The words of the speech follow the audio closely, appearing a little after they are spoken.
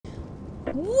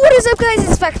What is up, guys?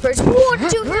 It's Factbirds.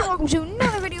 Welcome to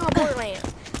another video on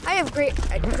Borderlands. I have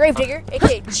Gravedigger,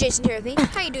 aka Jason here with me.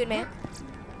 How you doing, man?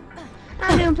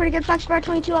 I'm doing pretty good.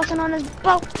 Factbird22 also known as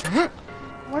Boat.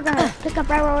 We're gonna pick up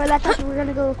right where we left off. We're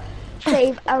gonna go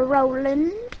save a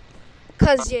Roland.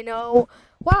 Cause you know,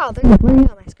 wow, there's a blurry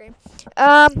on my screen.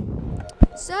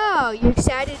 So you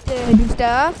excited to do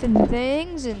stuff and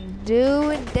things and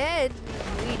do and dead?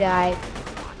 We died.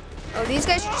 Oh, these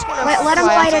guys are just gonna let them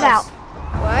fight it out.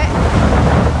 What?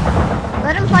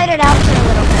 Let him fight it out for a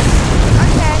little bit.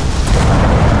 Okay.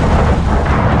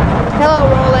 Hello,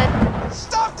 Roland.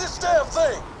 Stop this damn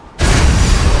thing!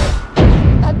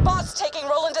 That bot's taking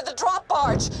Roland to the drop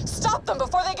barge. Stop them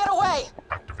before they get away.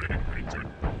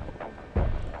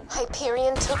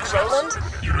 Hyperion took Roland?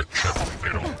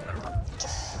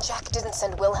 Jack didn't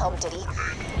send Wilhelm, did he?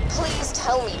 Please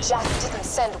tell me Jack didn't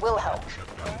send Wilhelm.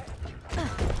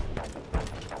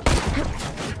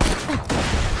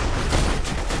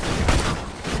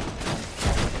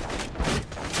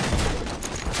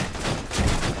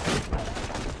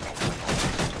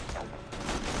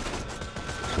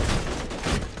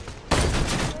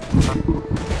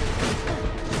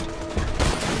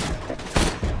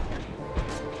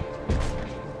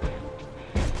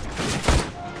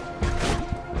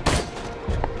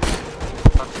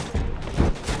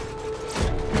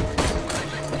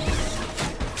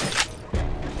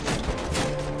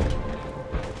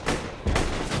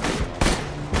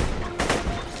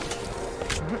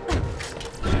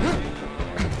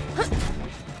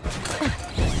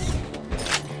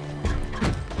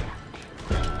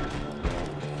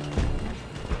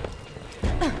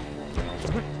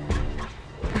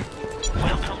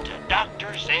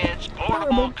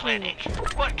 Portable clinic.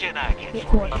 What can I get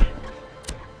for you?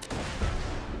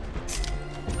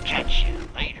 Catch you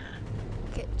later.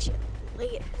 Catch you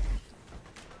later.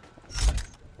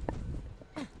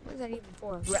 What is that even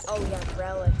for? Oh yeah,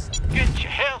 relics. Get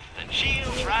your health and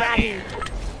shields right here.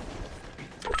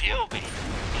 You'll be.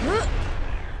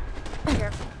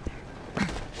 Careful.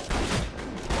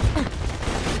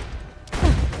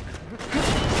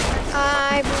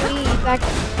 I believe I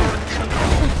can.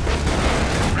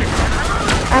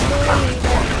 I believe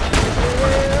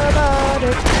we're about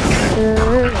to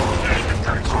serve.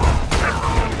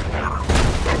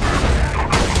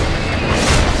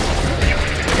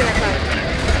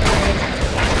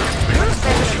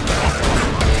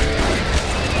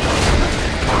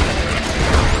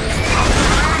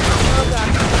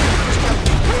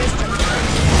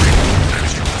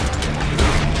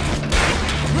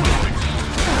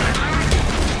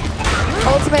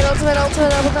 Ultimate,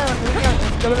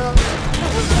 double down.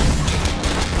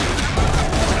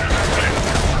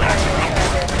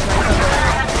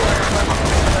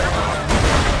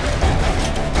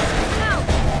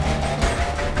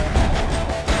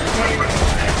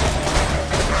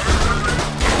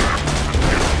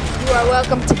 You are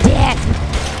welcome to death.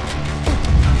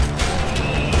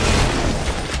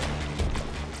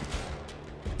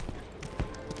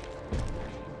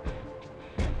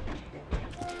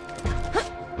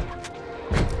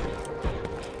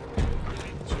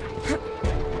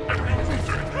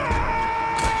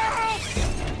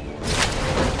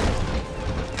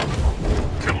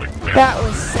 That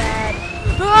was sad.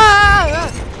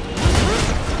 Ah!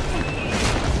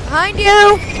 Behind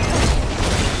you!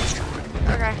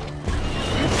 Okay.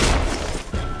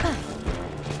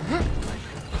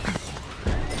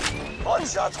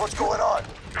 Bloodshot's what's going on?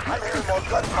 I'm hearing more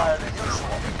gunfire than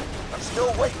usual. I'm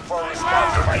still waiting for a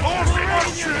response from my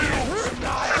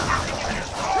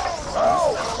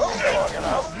Oh, okay, long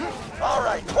enough. All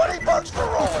right, $20 for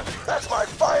Roland. That's my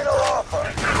final offer.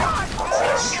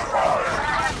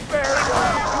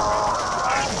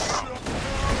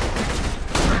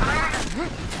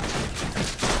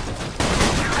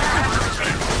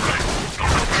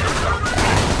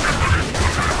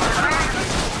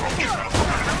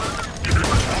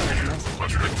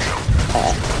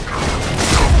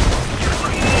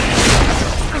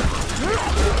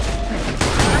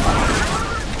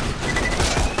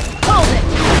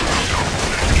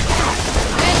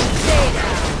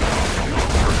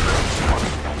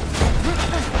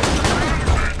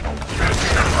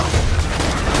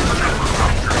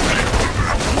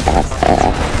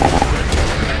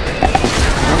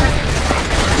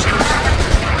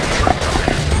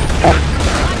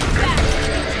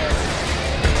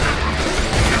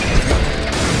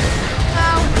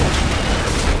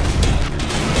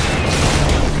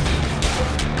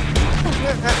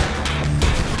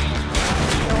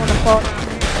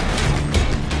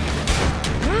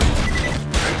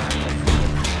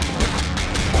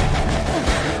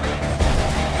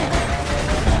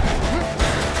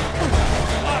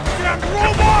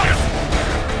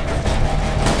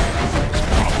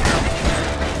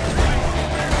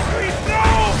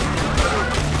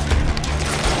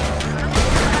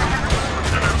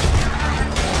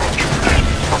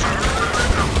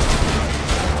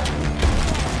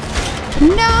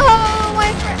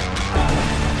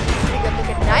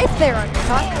 there on your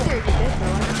top. There you did,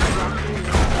 though.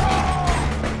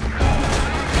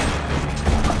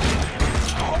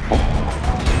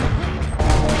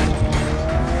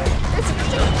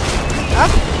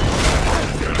 Up.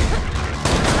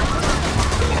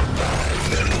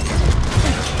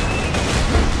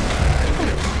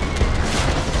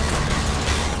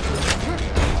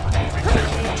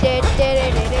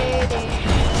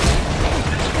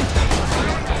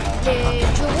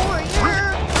 Ninja Warrior.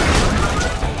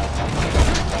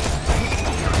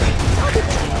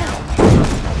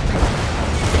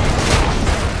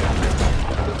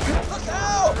 Look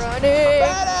out! Running.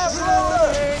 Badass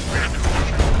loader!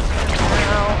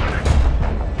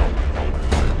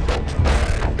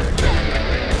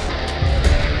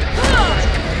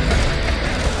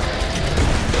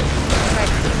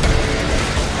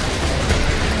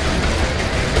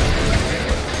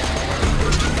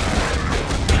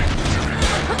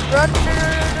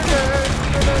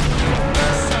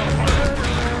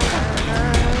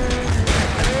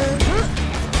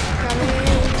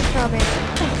 Coming.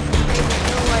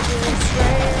 No, I just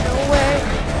ran away.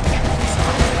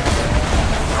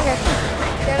 Okay.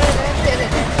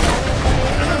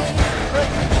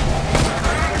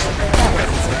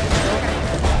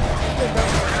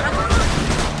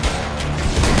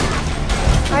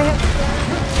 I have.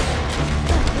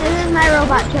 This is my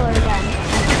robot killer gun.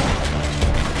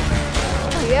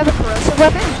 Do you have a corrosive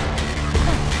weapon?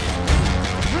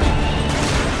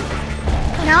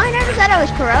 No, I never said I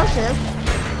was corrosive.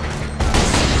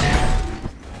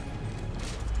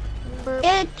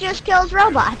 It just kills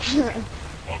robots.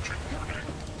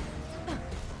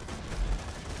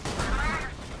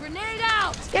 Grenade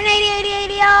out! Grenade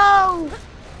 8080!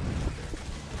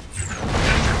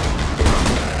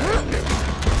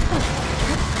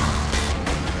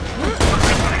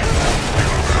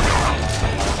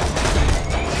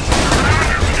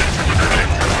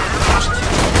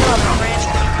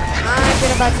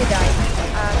 I'm about to die.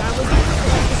 I was like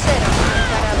you said,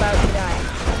 I'm about to die.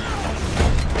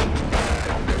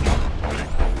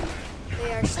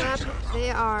 They are they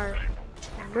are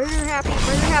murder happy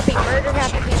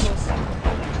peoples.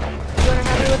 You wanna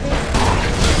help me with me?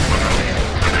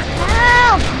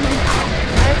 Help!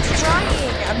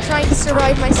 I'm trying to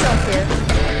survive myself here.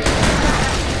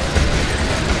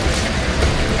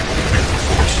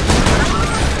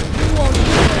 You won't do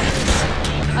this.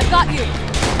 I got you.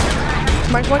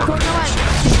 Mark one, come on.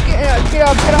 Get up.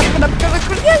 Yeah.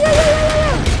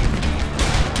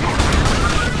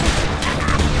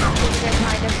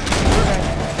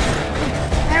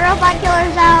 My robot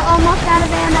killer's almost out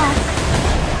of ammo.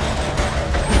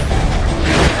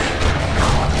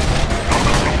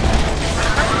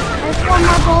 There's 4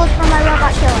 more bullets for my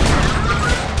robot killer.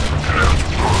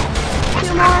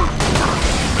 2 more.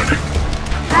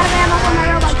 Out of ammo for my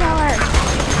robot killer.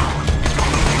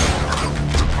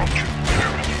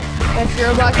 That's your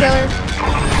robot killer.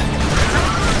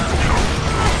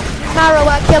 Not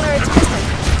robot killer, it's piston.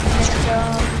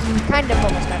 It's kind of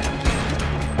almost better.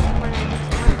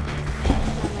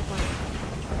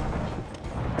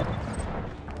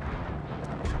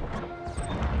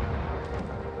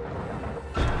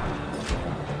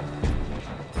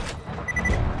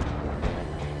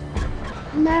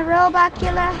 My robot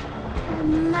killer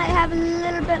might have a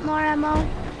little bit more ammo.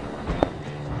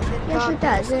 Yes, it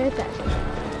does. It does.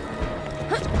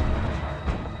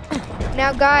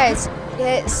 Now, guys,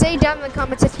 say down in the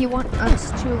comments if you want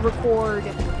us to record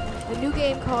a new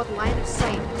game called Line of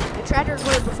Sight. I tried to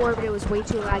record it before, but it was way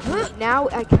too laggy. Now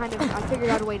I figured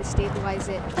out a way to stabilize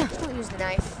it. Just don't use the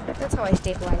knife. That's how I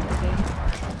stabilize the game.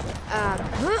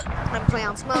 I'm playing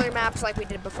on smaller maps like we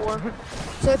did before.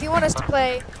 So if you want us to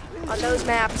play on those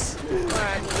maps, if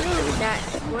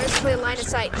you want us to play Line of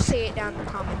Sight, just say it down in the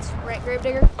comments. Right,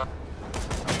 Gravedigger?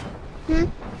 Hmm?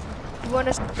 You want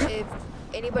us, if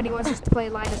anybody wants us to play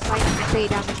Line of Sight, just say it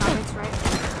down in the comments, right?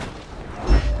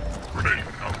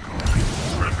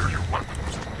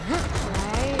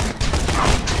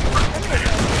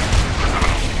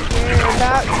 You're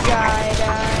about to die.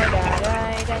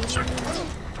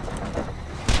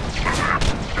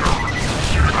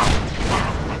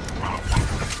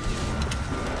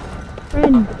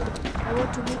 Friend. I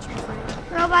want to meet you,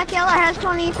 friend. Robot killer has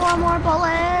 24 more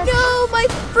bullets. No, my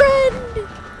friend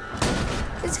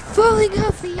is falling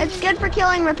off the It's good for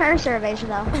killing repair surveys,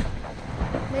 though.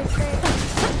 My friend.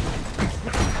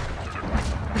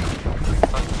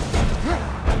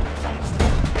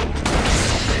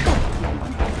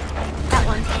 That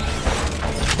one.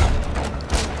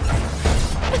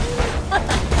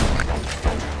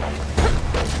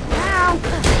 Ow.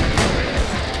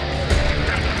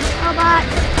 Robot,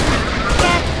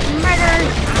 get murdered.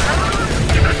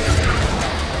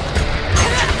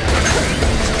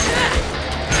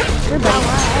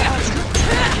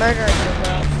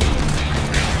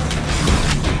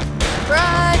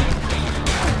 Run!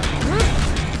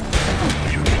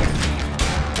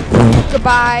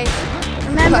 Goodbye.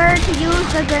 Remember to use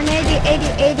the grenade 80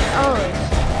 O's.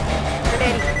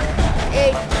 Grenade.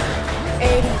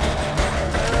 80.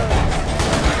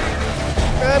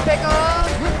 Good pickle.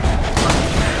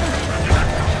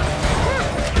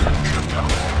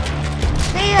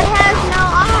 See, it has no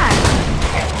arm.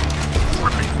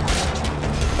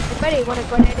 Anybody want to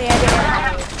go ahead and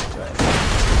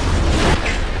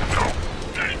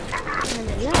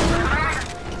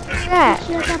What's that?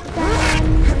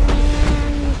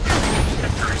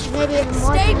 Maybe even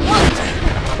more. Stay put!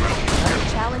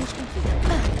 Challenge complete.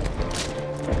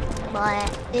 But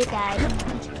they died.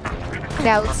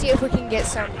 Now let's see if we can get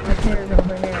some repairs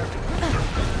over here.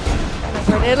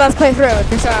 Let's play through. Let's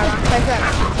play through.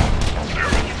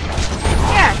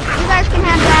 Here, you guys can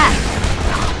have that.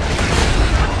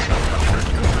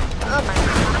 Oh my.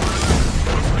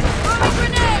 Oh,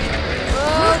 grenade!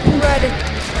 Oh, grenade.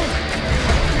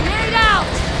 Grenade out!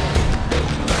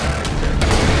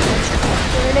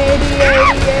 Grenade,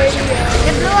 80.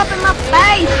 It blew up in my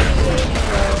face.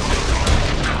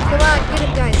 Come on, get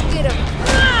him, guys, get him.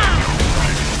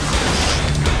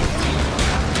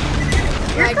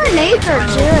 Your grenades are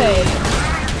good.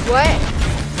 What?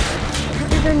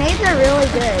 Your grenades are really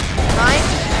good. Mine?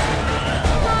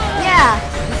 Yeah.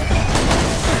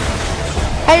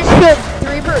 I just killed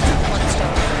 3 birds with 1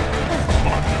 stone.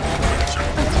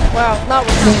 Well, not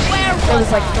with 1. It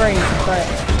was like 3, but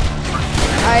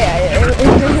it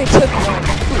really took 1.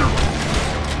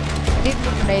 I need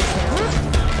more grenades now.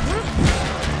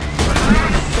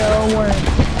 So worried.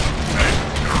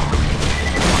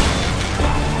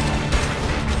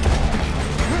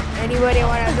 Anybody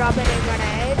want to drop any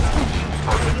grenades?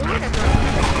 You want to drop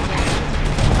any grenades?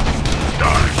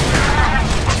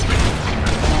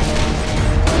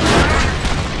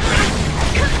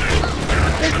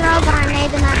 Just throw a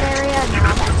grenade in that area. No,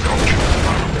 that's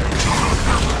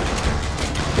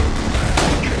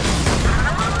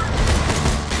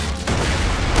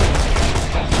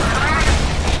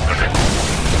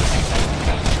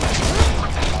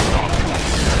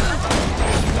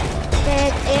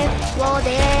it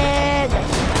exploded.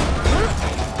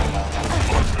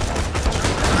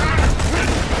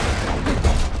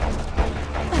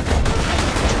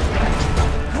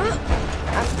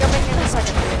 I'm coming in a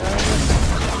second.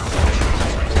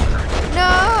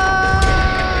 No!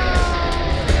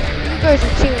 You guys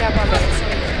are teaming up on this.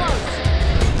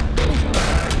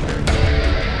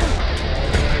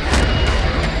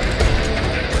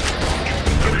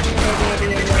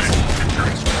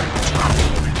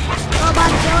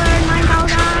 Robot killer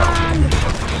 9000.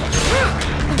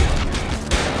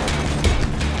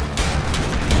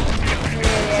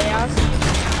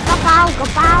 Kapow,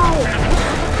 kapow.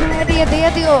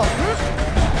 Tío.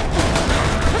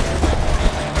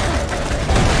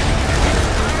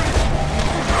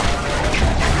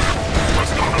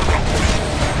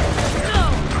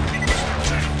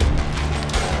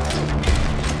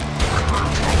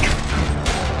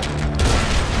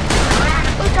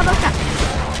 Busca, busca.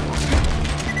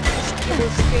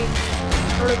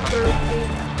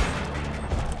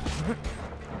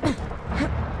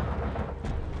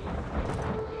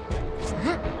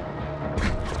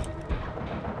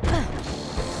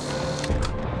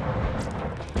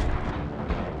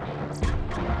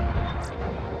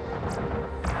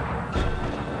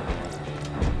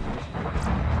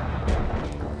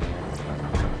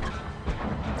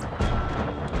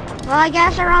 Well, I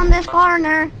guess around this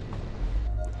corner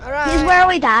Alright. is where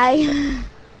we die.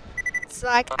 It's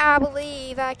like, I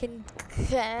believe I can.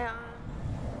 I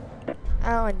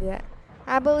don't want to do that.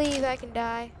 I believe I can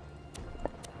die.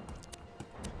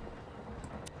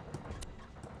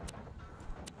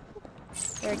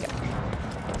 There we go.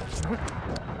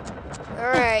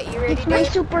 Alright, you ready, It's my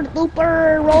dude? super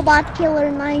duper robot killer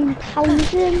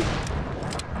 9000.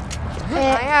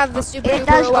 I have the super it duper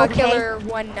does robot okay. killer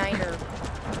 19er.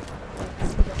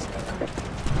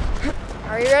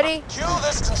 Are you ready? Kill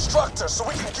this constructor so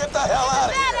we can get the hell out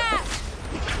of here.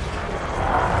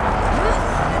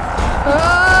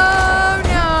 Oh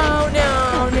no.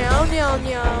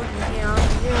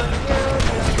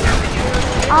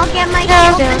 I'll get my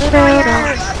shield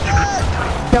destroyer.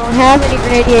 Don't have any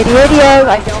grenade videos.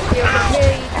 I don't feel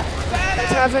grenade.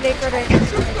 Let's have any grenade.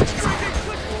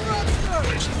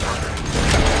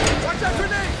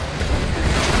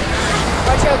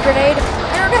 Watch out, grenade.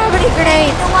 I don't have any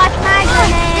grenades. To watch my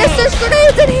grenade. Yes, there's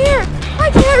grenades in here.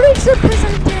 I can't reach them because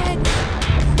I'm dead.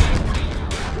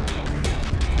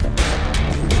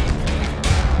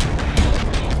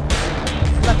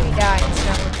 Let me die. It's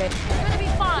not worth it. We're gonna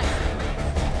be fine.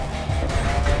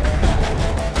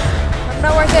 I'm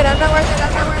not worth it. I'm not worth it.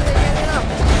 I'm not worth it. Get it up.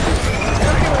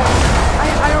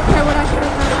 I don't care what I do.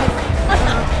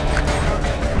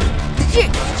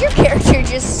 Did your character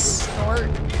just snort?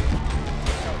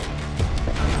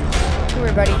 Come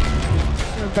here, buddy.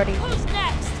 Come here, buddy. Who's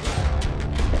next?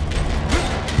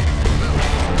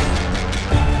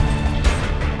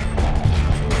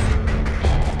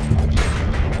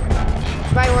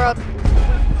 Bye, world.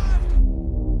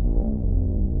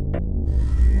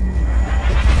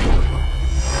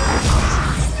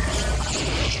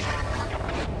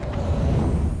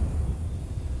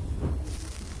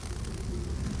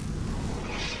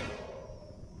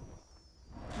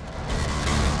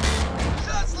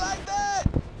 Just like that!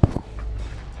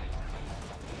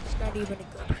 It's not even a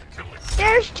good.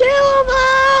 There's 2 of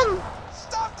them!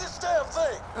 Stop this damn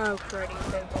thing! Oh, cruddy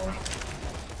pickles.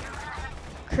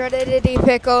 Cruddy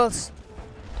pickles.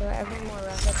 Do I have any more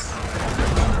rockets?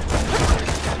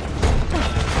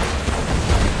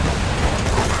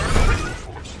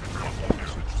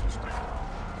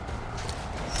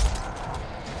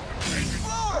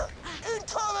 Exploder!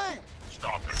 Incoming!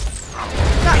 Stop!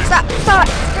 Stop!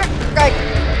 Right.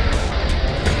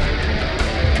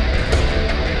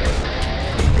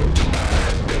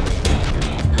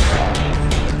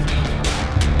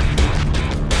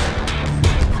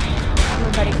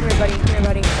 Come here,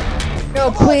 buddy. No,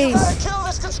 please. Come on, kill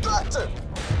this constructor!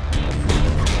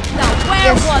 Now,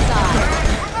 where was I?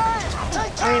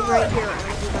 Take I am cover! right here.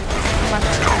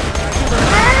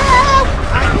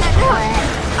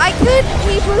 I could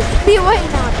keep me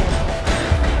waiting on it.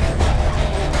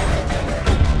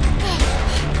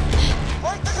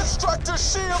 Break the constructor's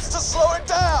shields to slow it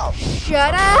down!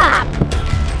 Shut up!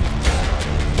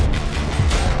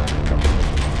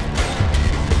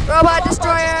 Robot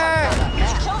destroyer!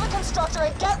 Kill the constructor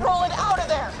and get Roland out of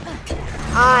there!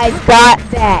 I got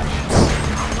that.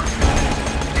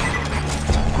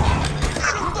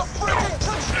 Shoot the freaking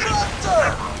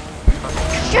constructor!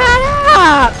 Shut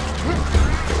up!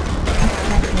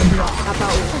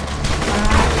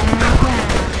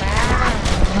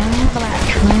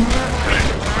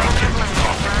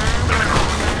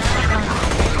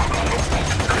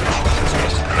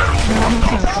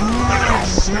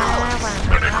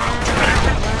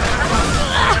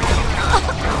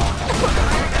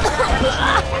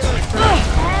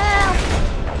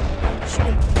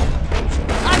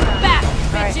 I'm back,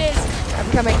 bitches! I'm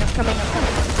coming.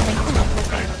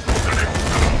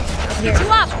 Get you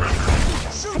up!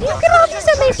 Shoot You the get all these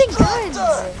freaking amazing constructor!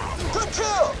 guns. Good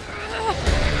kill!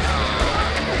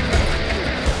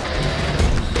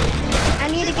 I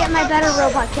need to get my better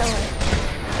robot killer.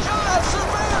 Kill that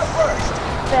surveyor first!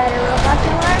 Better robot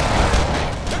killer?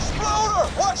 Exploder!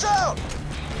 Watch out!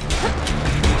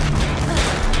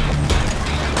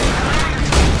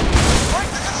 Break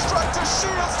the constructor's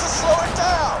shields to slow it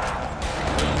down!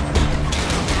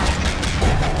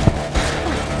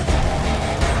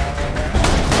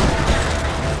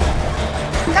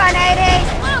 Got 80!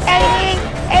 80!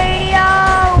 80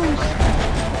 ohms!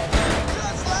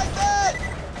 Just like that!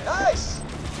 Nice!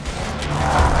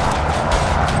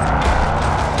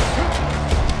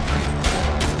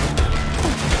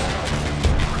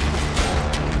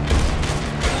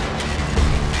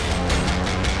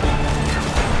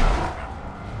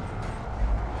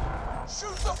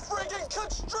 Shoot the friggin'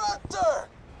 constructor!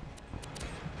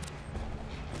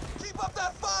 Keep up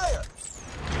that fire!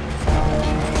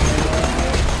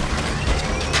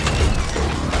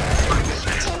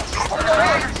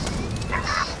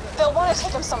 They'll want to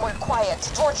take him somewhere quiet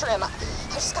to torture him. I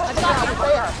just gotta figure out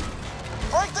where.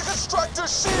 Break the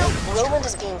constructor's shield! Roland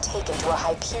is being taken to a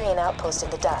Hyperion outpost in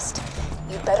the dust.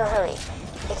 You'd better hurry.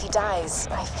 If he dies,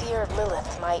 I fear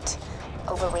Lilith might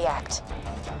overreact.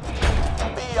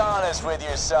 Be honest with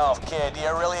yourself, kid. Do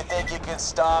you really think you can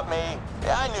stop me?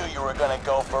 Yeah, I knew you were gonna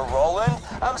go for Roland.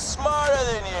 I'm smarter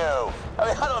than you. I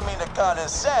mean, I don't mean to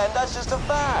condescend. That's just a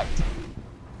fact.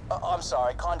 I'm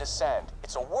sorry, condescend.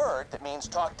 It's a word that means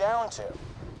talk down to.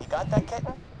 You got that,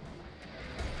 kitten?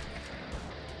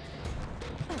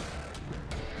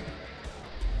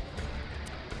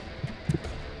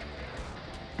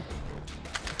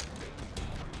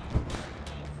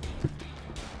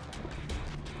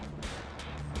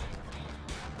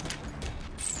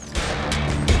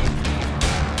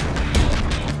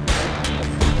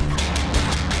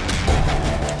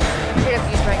 Should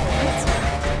have used my grenades.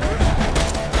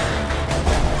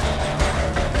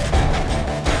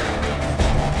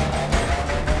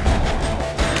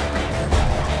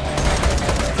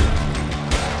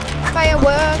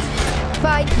 Fireworks,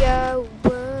 fireworks.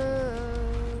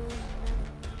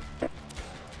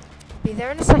 Be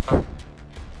there in a second.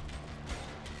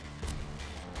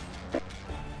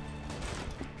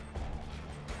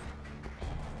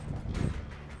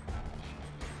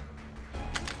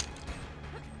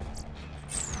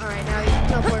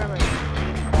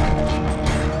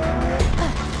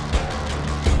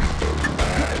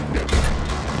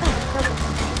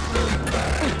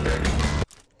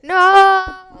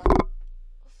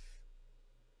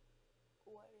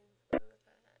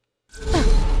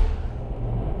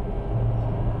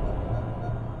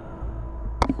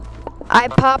 I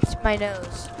popped my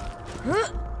nose.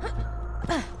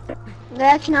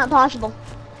 That's not possible.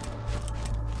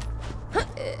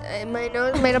 My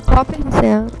nose made a popping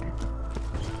sound.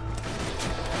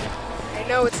 I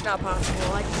know it's not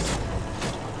possible. I just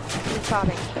keep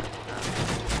popping.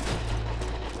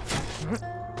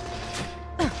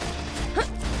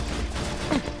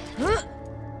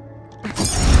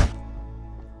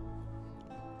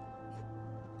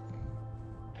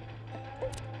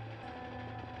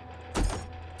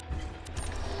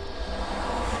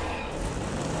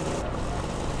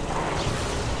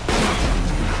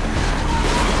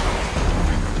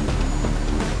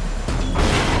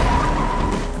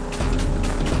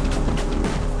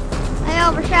 I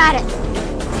overshot it.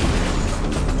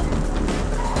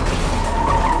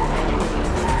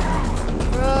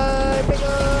 Fried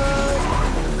pickles!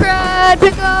 Fried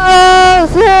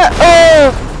pickles!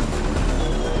 Oh!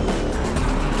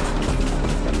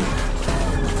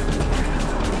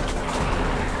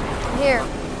 Here.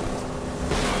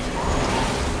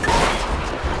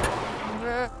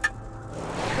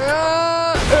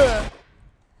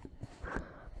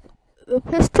 The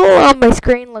pistol on my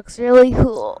screen looks really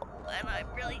cool. And I'm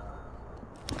really...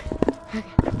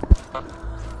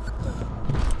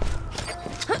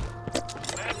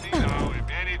 Let me know if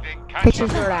anything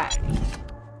Pictures are at.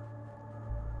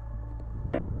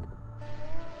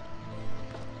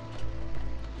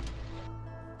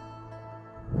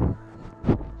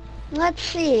 Let's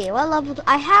see. What level?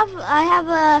 I have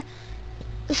a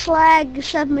slag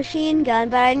submachine gun,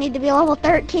 but I need to be level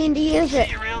 13 to use it.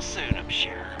 See you real soon, I'm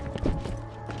sure.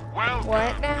 Welcome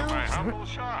What to now? my humble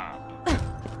shop.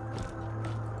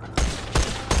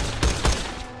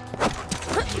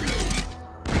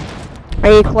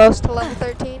 Are you close to level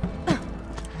 13?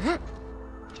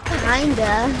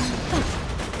 Kinda.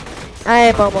 I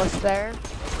am almost there.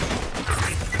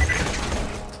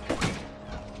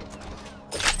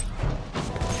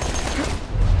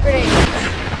 Grenade.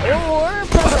 Or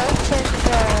press F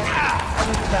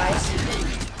and device.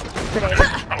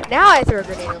 Grenade. Now I throw a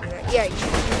grenade over there. Yeah.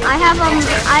 I have a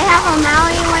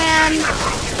Maliwan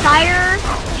fire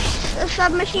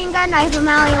submachine gun. I have a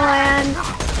Maliwan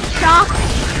shock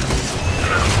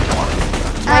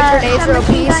My grenades are a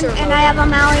submachine piece gun, or and I have a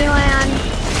Maliwan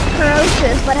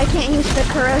corrosive, but I can't use the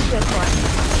corrosive one.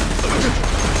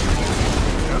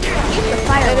 Use the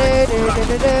fire one.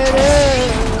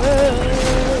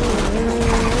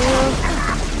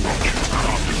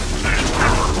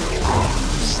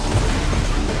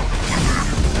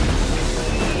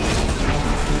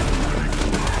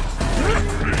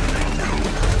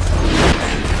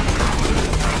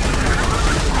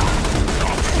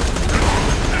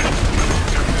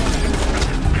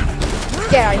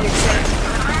 Get out of here, sir.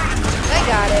 I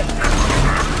got it.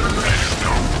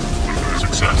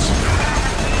 Success.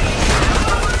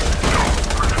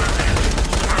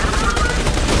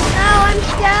 No, I'm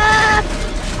stuck.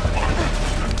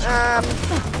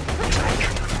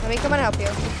 Let me come and help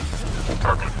you.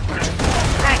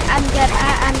 Alright, I'm good.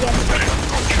 I'm good.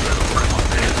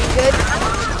 You good?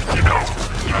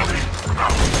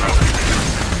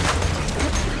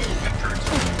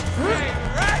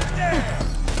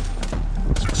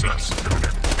 Success.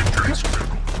 Injuries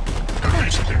critical.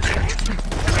 Basic engaged.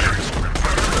 Injuries critical.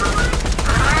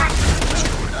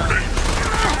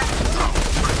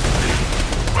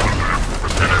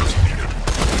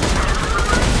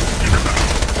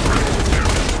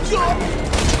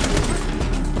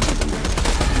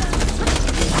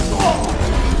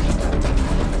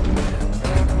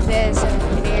 This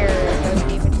engineer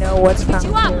doesn't even know what's coming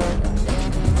you up. through.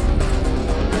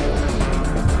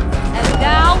 And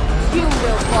now you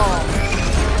will fall.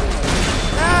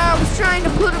 I was trying to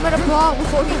put him in a ball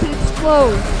before he could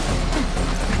explode.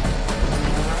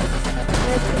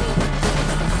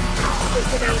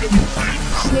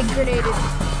 Get grenaded.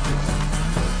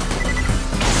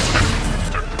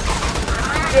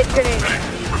 Get grenaded.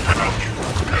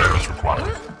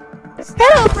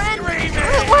 Hello, friend.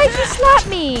 Why'd you slap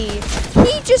me?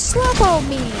 He just slapped on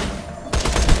me.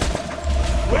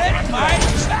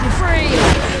 You're free.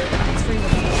 It's free.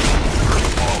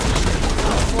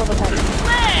 Level 10.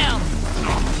 Bam!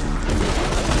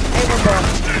 Hey, we're both.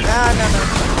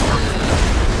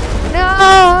 No.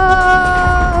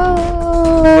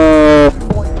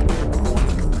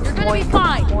 You're gonna be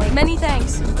fine. Many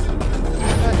thanks.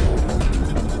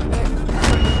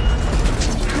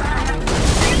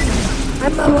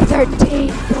 I'm level 13,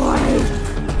 boy.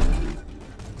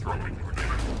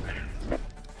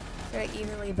 Gotta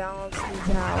evenly balance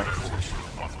these out.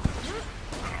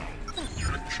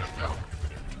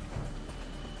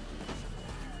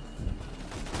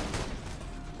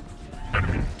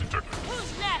 Enemy detected.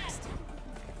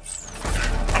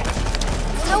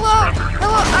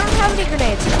 mini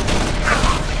grenades.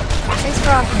 Thanks for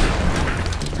offering.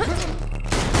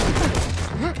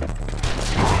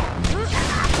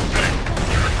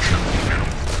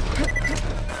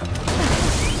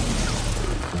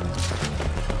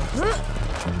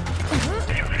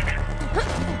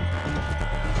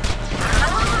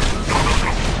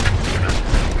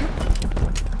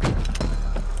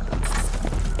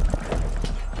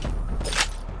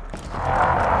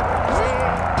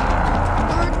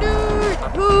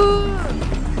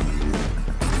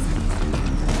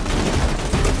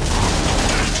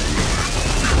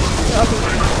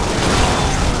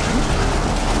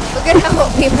 Look at how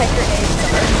OP my grenades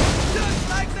are. Just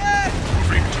like that!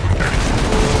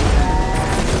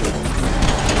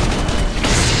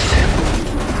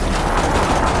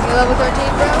 You level 13,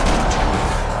 bro?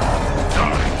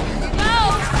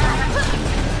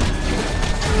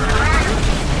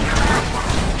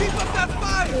 Keep up that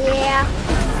fire! Yeah.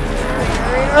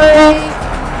 Hurry!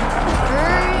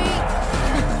 Hurry!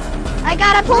 I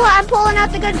gotta pull. I'm pulling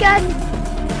out the good gun.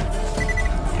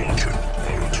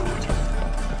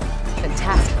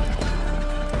 Fantastic.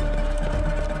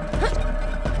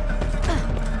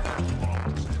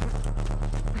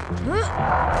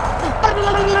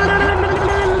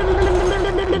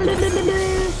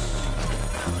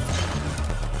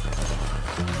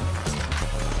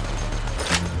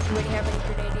 When you have any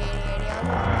grenade 80 on?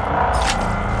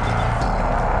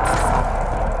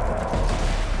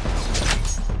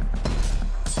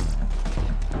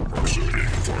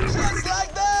 Just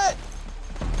like that!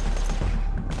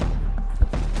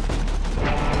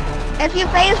 If you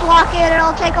phase lock it,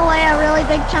 it'll take away a really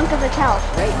big chunk of its health.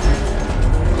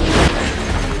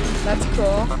 That's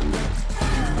cool.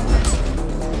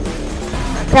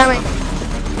 I'm coming.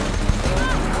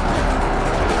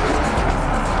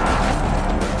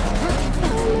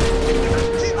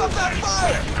 Keep up that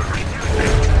fire!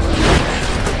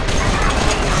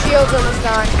 Shield's almost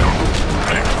gone.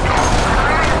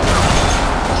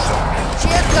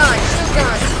 Shield's gone. Shield's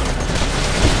gone.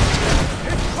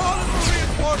 It's calling for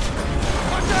reinforcements!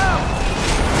 Watch out!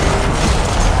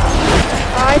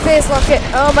 Oh, I face locked it.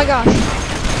 Oh my gosh.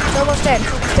 It's almost dead.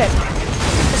 It's almost dead.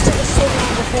 This took us so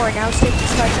long before. Now it's taking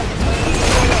 5 seconds.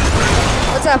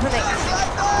 What's happening? Just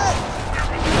like that!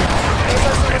 Face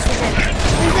lock's almost in.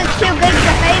 Since it's too big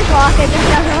to phase lock, it just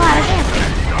does a lot of damage.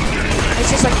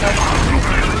 It's just like no. It's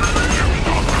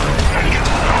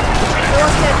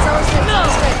almost dead. It's almost dead. It's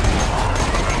almost dead.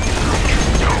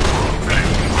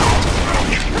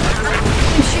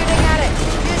 Keep shooting at it.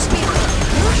 Use speed.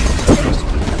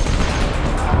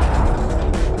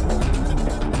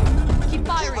 Keep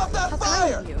firing. Keep up that How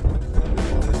fire. kind of you.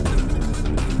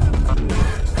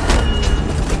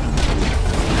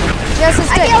 Yes,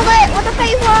 it's I dead. killed it with a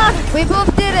phase lock. We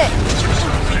both did it.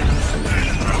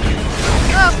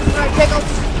 Oh, my pickles.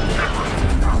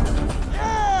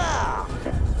 Yeah!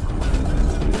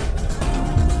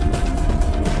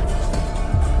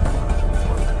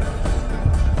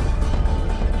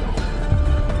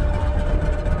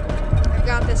 I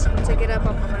got this. I'm gonna take it up.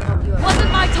 I'm gonna help you out.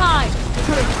 Wasn't my time. I'm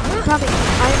coming. I'm coming.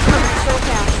 I am coming so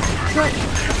fast. Run.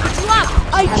 It's luck.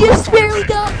 I just barely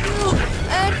got you.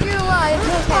 And you're alive.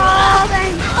 Okay. Oh,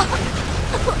 thanks.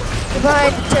 Get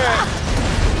behind the turret.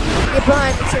 Get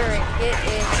behind the turret. Get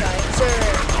inside the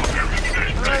turret.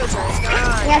 Oh, the turret's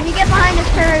gone. Yeah, if you get behind this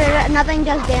turret, nothing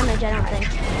does damage, I don't think.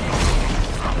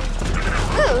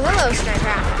 Oh, hello,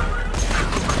 sniper.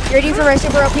 You ready for my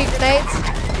super OP grenades?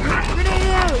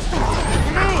 Grenades!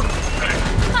 Grenades!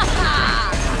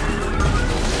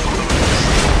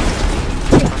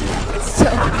 It's so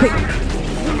big.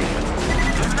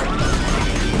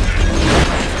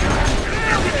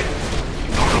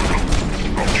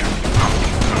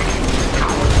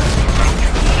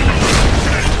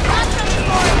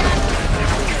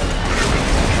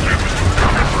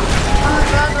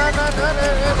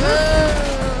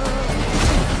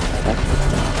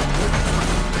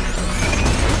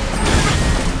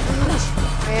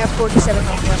 I have 47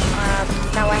 health left.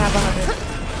 Now I have 100.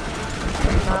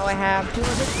 Now I have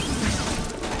 200.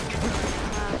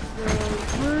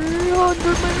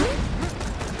 300.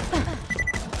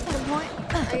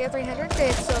 I get 300.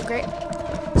 It's so great.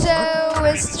 So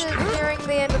it's nearing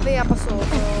the end of the episode.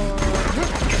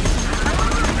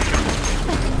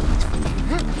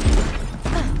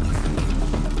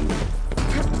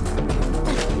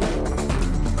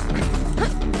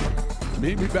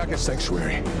 Meet me back at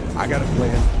Sanctuary. I got a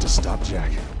plan to stop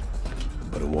Jack.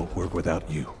 But it won't work without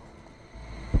you.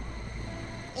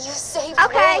 You saved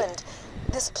Okay. Roland.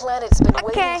 This planet's been Okay.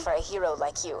 waiting for a hero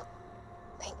like you.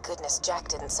 Thank goodness Jack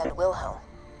didn't send Wilhelm.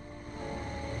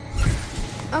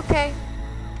 Okay.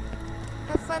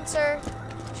 Have fun, sir. I'm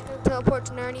just gonna teleport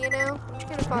to Narnia now. I'm just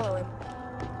gonna follow him.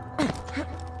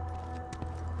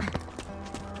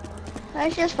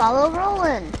 Let's just follow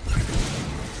Roland.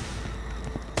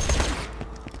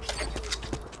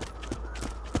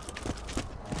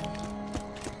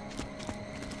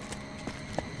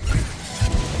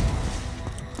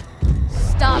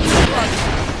 Stop struggling.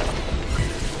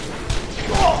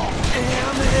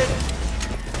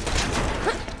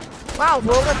 Wow,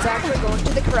 Roland's actually going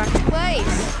to the correct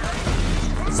place.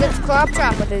 Zips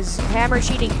Claptrap with his hammer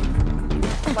cheating,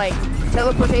 like,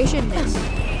 teleportation-ness.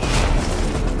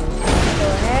 Go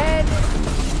ahead.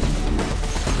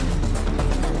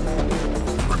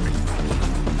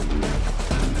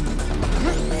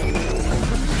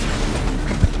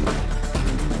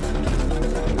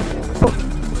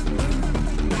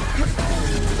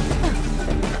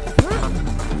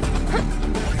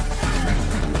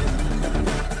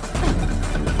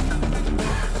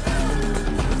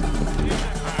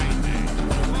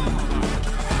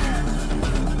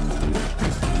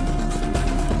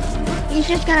 He's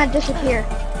just gonna disappear.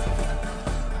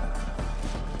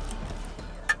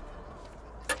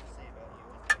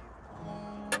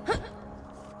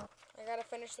 I gotta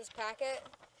finish this packet.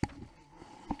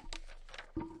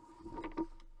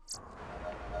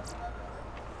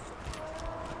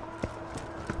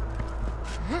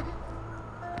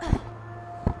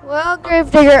 Well,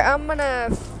 Gravedigger, I'm gonna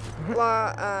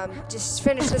just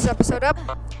finish this episode up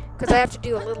because I have to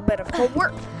do a little bit of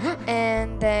homework,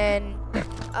 and then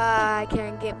I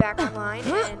can get back online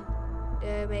and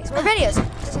make some more videos.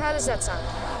 Just how does that sound?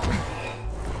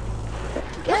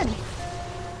 Good.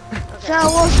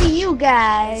 So we'll see you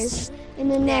guys in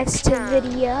the next time.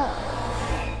 video.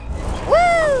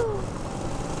 Woo!